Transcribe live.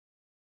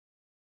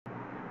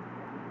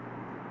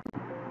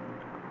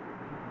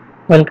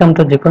Welcome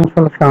to GPON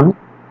Solution.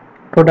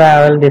 Today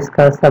I will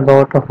discuss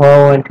about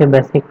Huawei OLT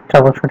basic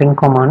troubleshooting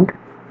command.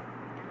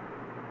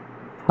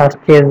 First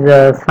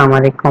is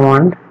summary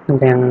command,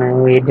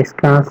 then we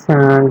discuss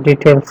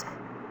details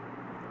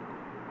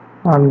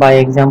by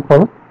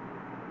example.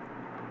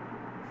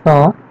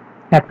 So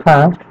at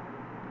first,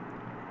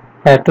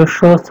 to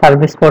show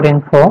service port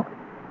info,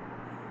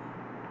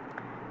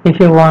 if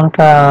you want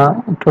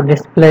to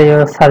display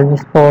your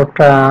service port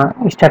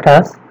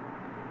status,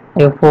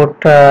 you put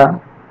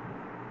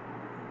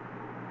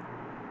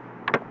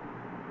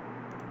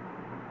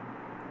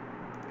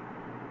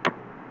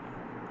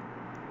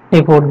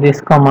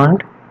this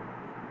command,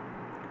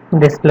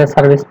 display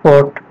service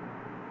port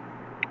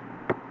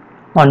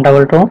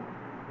 122.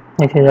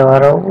 This is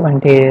our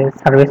OLT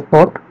service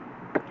port.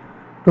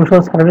 To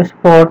show service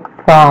port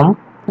from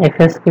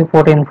FSP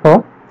port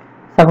info,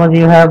 suppose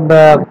you have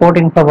port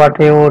info but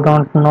you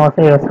don't know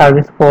your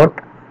service port,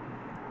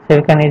 so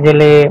you can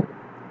easily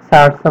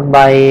search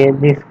by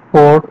this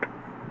port,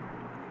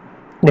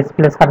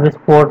 display service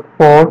port,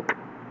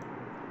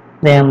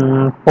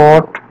 then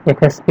port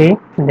FSP,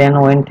 then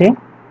OLT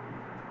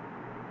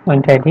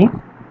ID.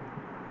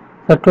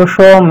 So to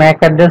show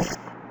MAC address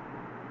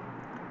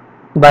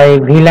by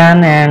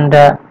VLAN and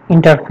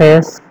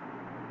interface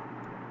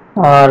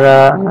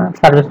or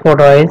service port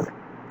wise,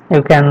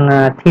 you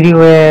can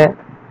three-way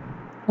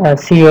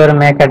see your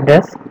MAC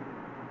address,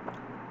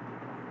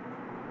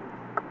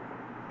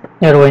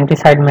 your OLT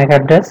side MAC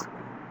address.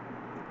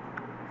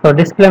 So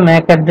display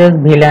MAC address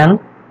VLAN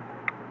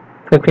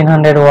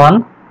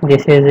 1501.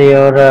 This is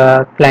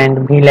your client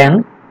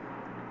VLAN.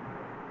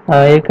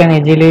 You can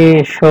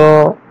easily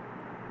show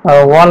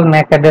all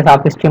MAC address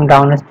upstream,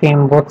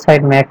 downstream, both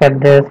side MAC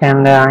address,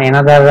 and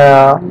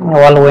another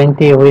all OLT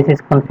which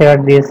is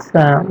configured this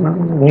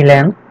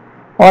VLAN.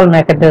 All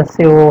MAC address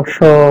you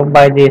show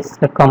by this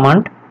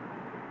command.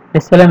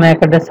 Display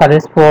MAC address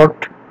service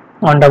port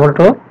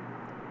 122.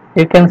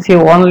 You can see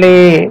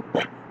only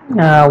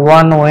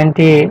one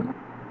OLT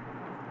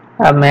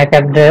MAC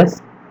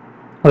address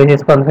which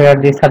is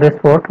configured this service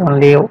port.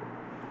 Only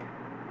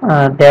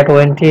that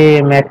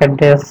OLT MAC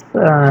address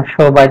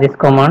show by this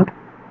command.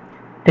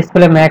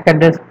 Display MAC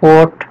address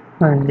port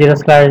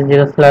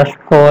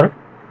 0/0/4.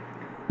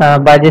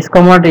 By this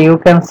command you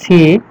can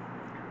see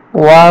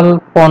all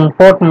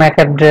port MAC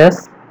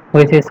address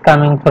which is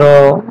coming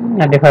through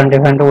different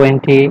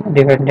OLT,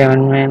 different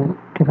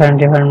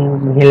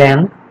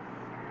VLAN,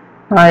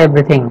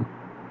 everything.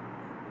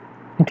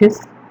 It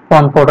is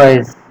port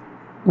wise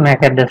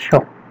MAC address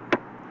show.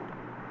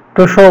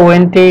 To show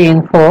OLT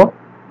info,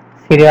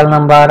 serial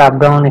number, up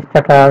down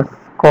status,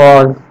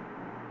 cause,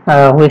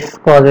 which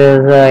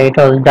causes it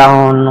was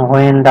down,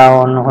 when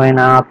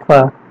up,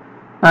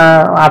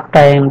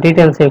 uptime,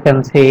 details you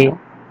can see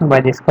by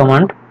this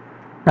command.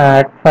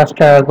 First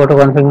go to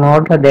config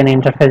mode, then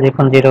interface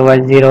GPON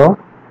 0/0,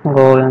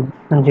 go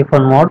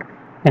GPON mode,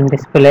 and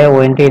display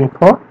OLT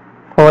info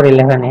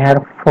 411. Here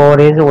 4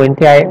 is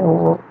OLT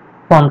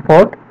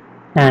port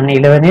and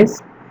 11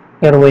 is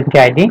your OLT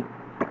ID.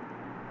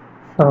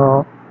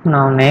 So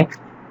now next,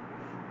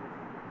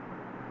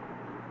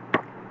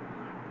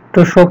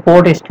 to show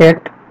port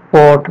state,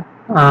 port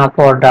up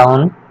or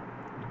down.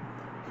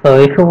 So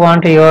if you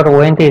want your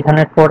OLT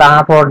Ethernet port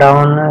up or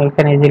down, you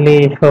can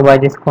easily show by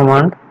this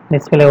command.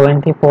 Display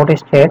OLT port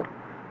state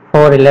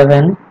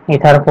 411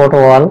 Ether port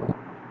wall.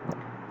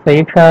 So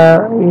if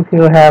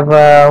you have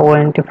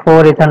OLT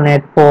 4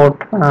 Ethernet port,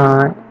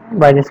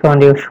 by this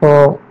command you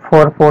show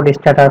 4 port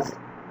status.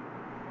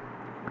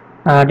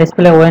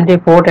 Display OLT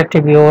port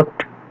attribute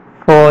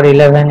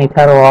 411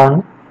 Ether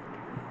 1.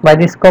 By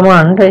this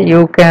command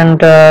you can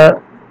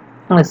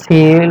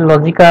see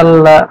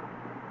logical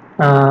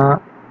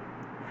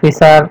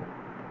feature.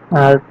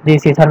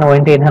 This is an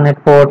OLT Ethernet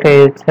port.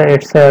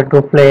 It's a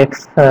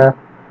duplex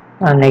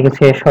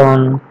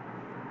negotiation,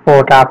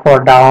 port up or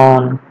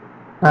down,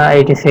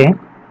 etc.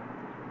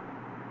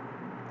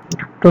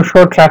 To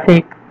show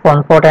traffic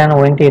PON port and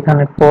OLT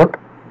Ethernet port,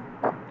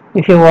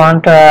 if you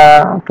want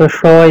to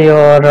show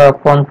your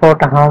PON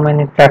port how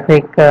many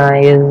traffic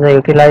is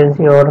utilized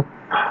your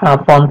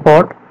PON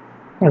port,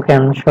 you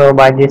can show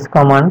by this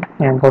command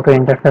and go to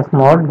interface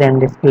mode, then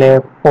display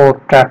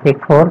port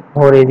traffic 4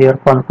 is your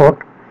PON port.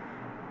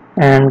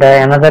 And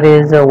another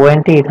is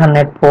OLT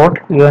Ethernet port,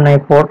 UNI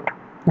port.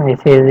 This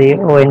is the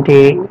OLT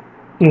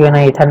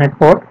UNI Ethernet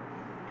port.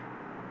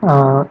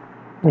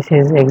 This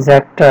is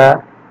exact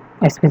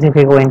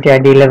specific OLT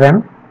ID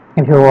 11.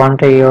 If you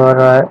want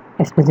your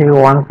specific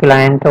one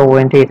client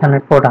OLT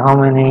Ethernet port how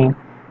many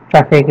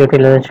traffic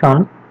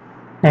utilization,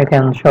 you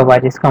can show by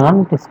this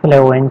command. Display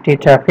OLT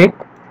traffic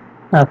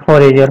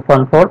 4 is your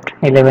PON port,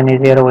 11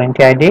 is your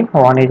OLT ID,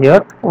 1 is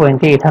your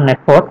OLT Ethernet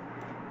port.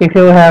 If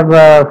you have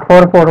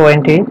 4 port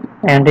OLT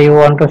and you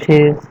want to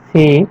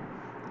see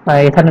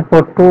Ethernet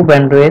port 2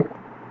 bandwidth,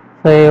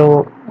 so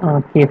you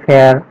keep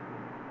here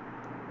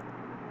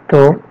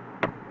 2.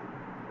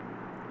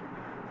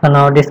 So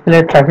now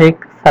display traffic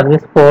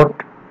service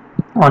port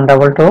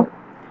 122.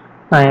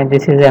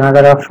 This is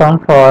another option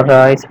for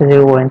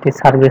specific ONT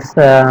service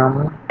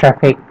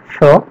traffic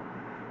show.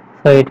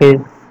 So it is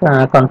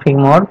config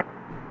mode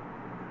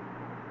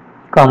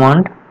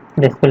command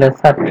display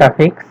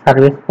traffic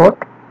service port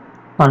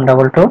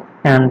 122,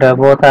 and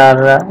both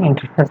are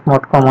interface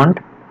mode command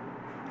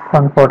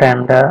on port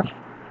and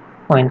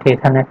ONT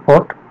Ethernet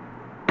port.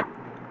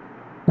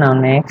 Now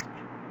next,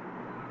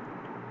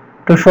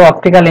 to show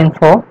optical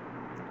info,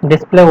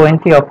 display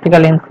ONT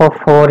optical info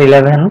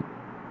 411.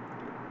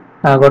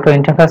 Go to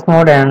interface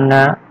mode and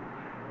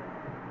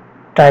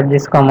type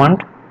this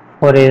command.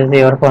 4 is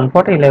your phone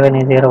port, 11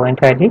 is your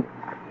ONT ID.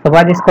 So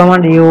by this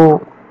command you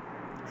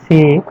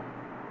see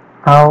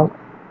how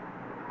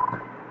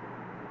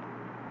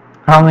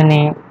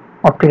many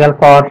optical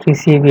ports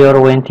receive your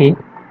ONT.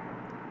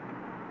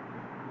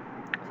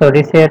 So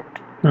reset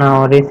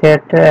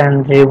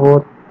and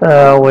reboot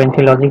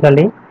ONT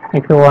logically.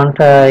 If you want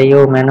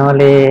you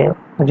manually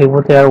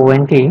reboot your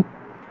ONT,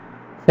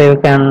 so you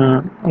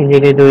can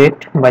easily do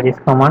it by this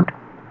command.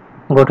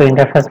 Go to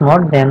interface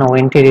mode, then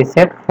ONT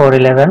reset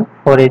 411.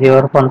 4 is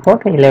your phone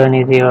port, 11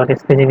 is your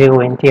specific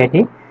ONT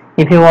ID.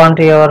 If you want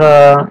your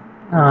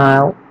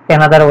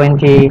another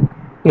ONT,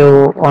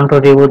 you want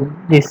to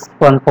reboot this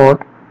one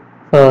port.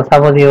 So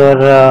suppose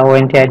your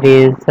ONT ID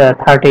is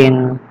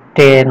 13,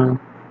 10,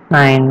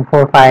 9,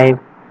 4, 5,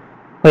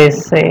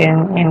 with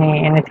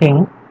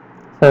anything.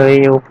 So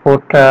you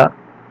put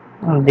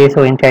this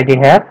ONT ID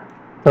here.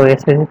 So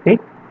specific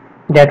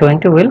that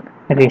ONT will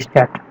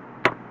restart.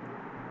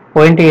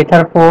 ONT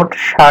ether port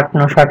shut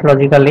no shut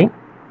logically.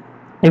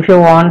 If you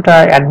want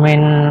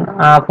admin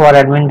up or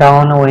admin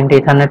down ONT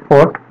Ethernet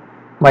port,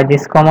 by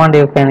this command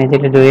you can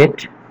easily do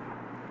it.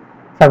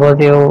 Suppose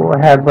you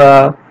have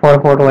 4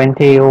 port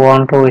ONT, you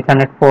want to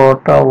Ethernet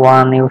port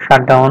 1 you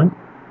shut down,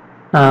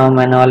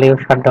 manually you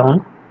shut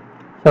down.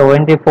 So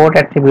ONT port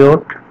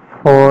attribute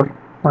 4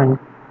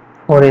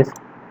 is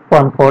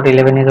 1 port,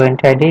 11 is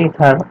ONT ID,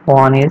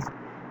 1 is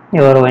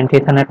your ONT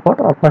Ethernet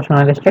port,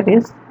 operational state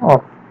is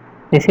off.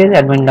 This is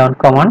admin down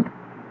command.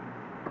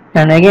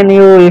 And again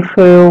if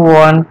you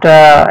want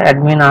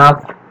admin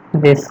up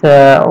this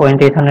ONT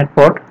Ethernet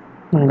port,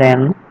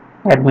 then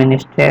admin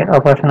state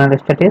operational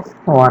state is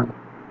 1,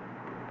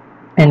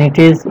 and it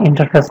is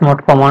interface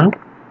mode command.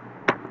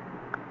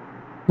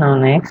 Now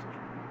next,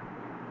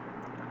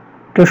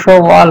 to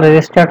show all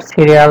registered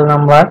serial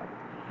number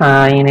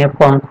in a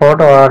phone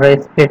port or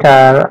a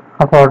splitter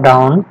up or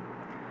down.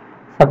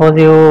 Suppose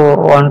you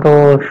want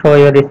to show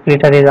your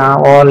splitter is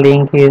all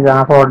link is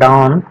up or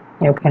down,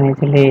 you can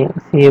easily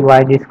see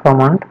by this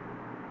command.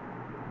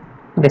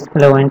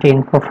 Display ONT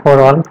info for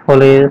all.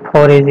 4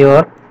 is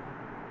your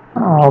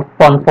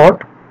phone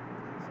port.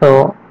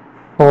 So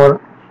for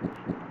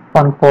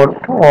phone port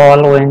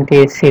all ONT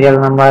serial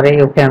number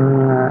you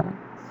can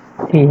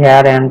see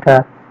here, and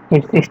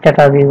its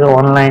status is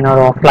online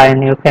or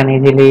offline, you can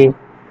easily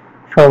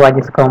show by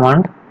this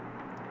command.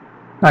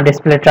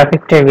 Display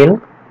traffic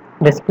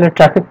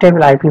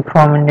table IP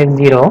from index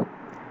 0.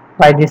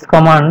 By this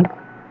command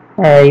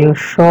you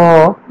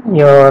show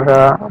your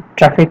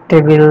traffic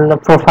table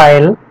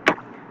profile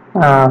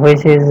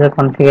which is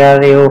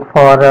configure you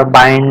for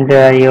bind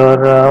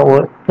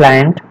your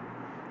client,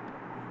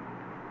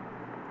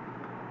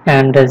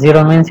 and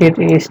 0 means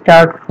it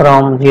start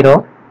from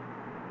 0.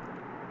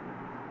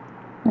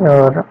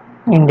 Your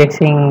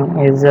indexing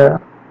is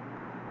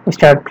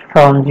start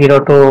from 0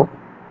 to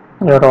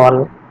your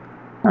all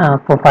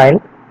profile.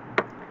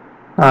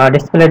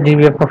 Display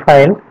DBA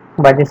profile.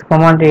 By this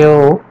command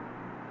you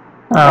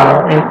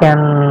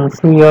can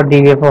see your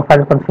DBA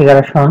profile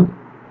configuration.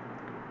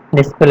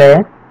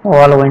 Display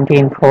all ONT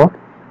info.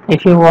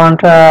 If you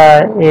want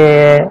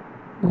a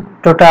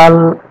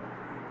total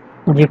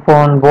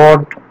GPON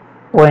board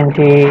ONT,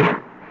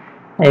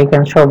 you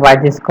can show by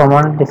this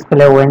command.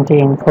 Display ONT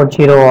info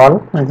 0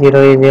 all. 0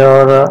 is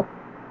your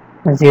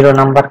 0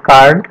 number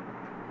card,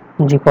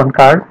 GPON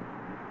card.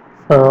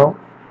 So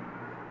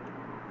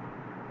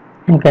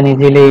you can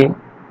easily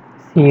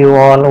see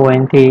all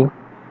ONT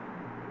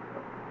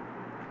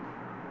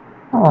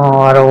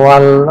or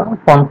all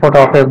phone port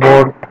of a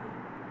board,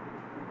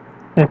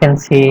 you can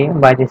see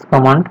by this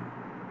command.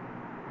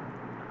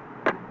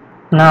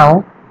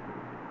 Now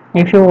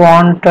if you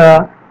want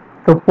to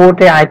put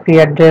a IP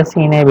address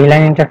in a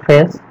VLAN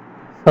interface,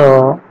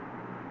 so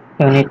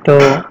you need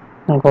to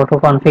go to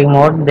config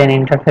mode, then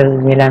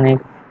interface VLAN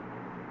is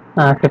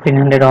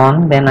 1500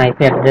 on, then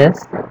IP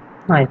address,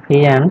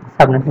 IP and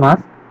subnet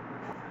mask.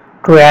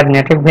 To add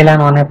native VLAN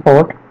on a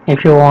port,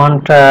 if you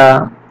want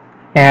add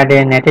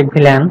a native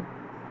VLAN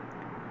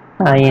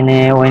in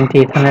a ONT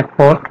Ethernet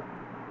port,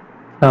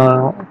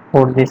 so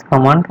put this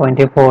command.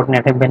 20 port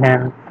native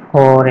VLAN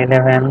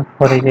 411.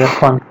 4 is your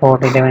phone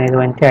port, 11 is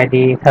ONT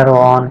ID, ether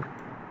on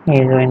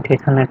is ONT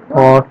Ethernet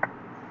port,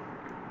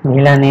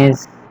 VLAN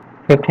is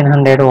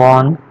 1500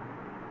 on.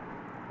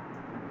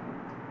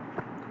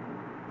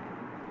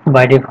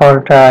 By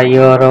default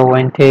your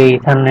ONT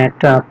Ethernet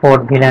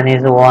port VLAN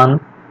is 1.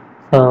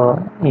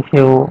 So if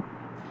you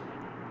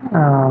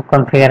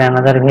configure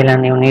another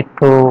VLAN, you need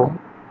to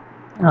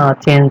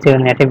change your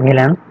native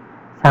VLAN.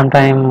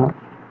 Sometime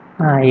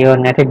your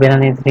native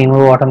VLAN is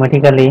removed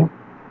automatically,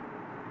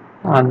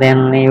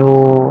 then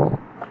you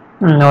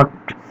not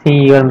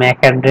see your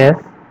MAC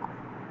address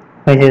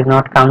which is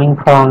not coming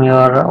from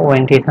your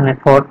ONT Ethernet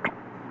port.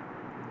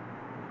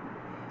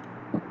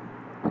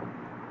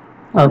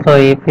 Also,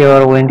 if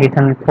your ONT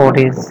Ethernet port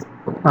is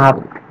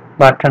up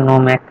but no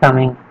MAC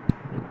coming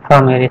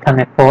from your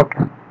Ethernet port,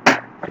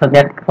 so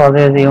that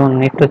causes you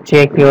need to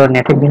check your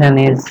native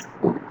VLAN is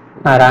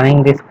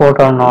running this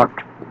port or not.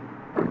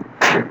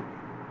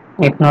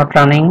 If not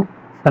running,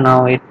 so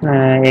now it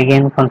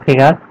again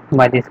configure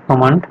by this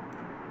command.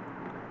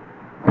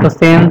 To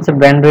change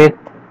bandwidth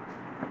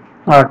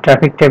or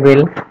traffic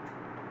table,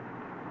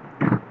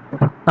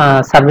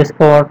 service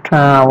port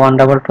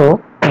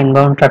 122,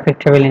 inbound traffic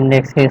table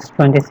index is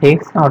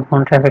 26,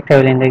 outbound traffic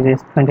table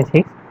index is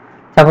 26.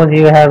 Suppose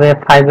you have a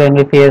 5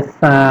 Mbps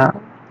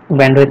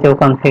bandwidth you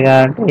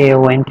configured a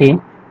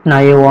ONT. Now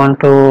you want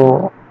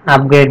to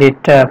upgrade it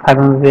 5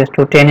 Mbps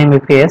to 10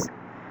 Mbps,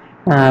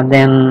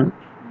 then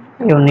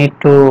you need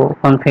to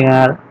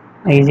configure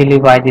easily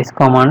by this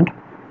command.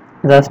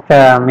 Just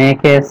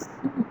make a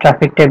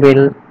traffic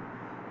table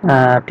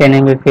 10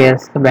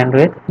 Mbps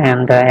bandwidth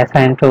and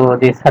assign to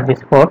this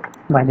service port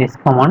by this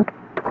command.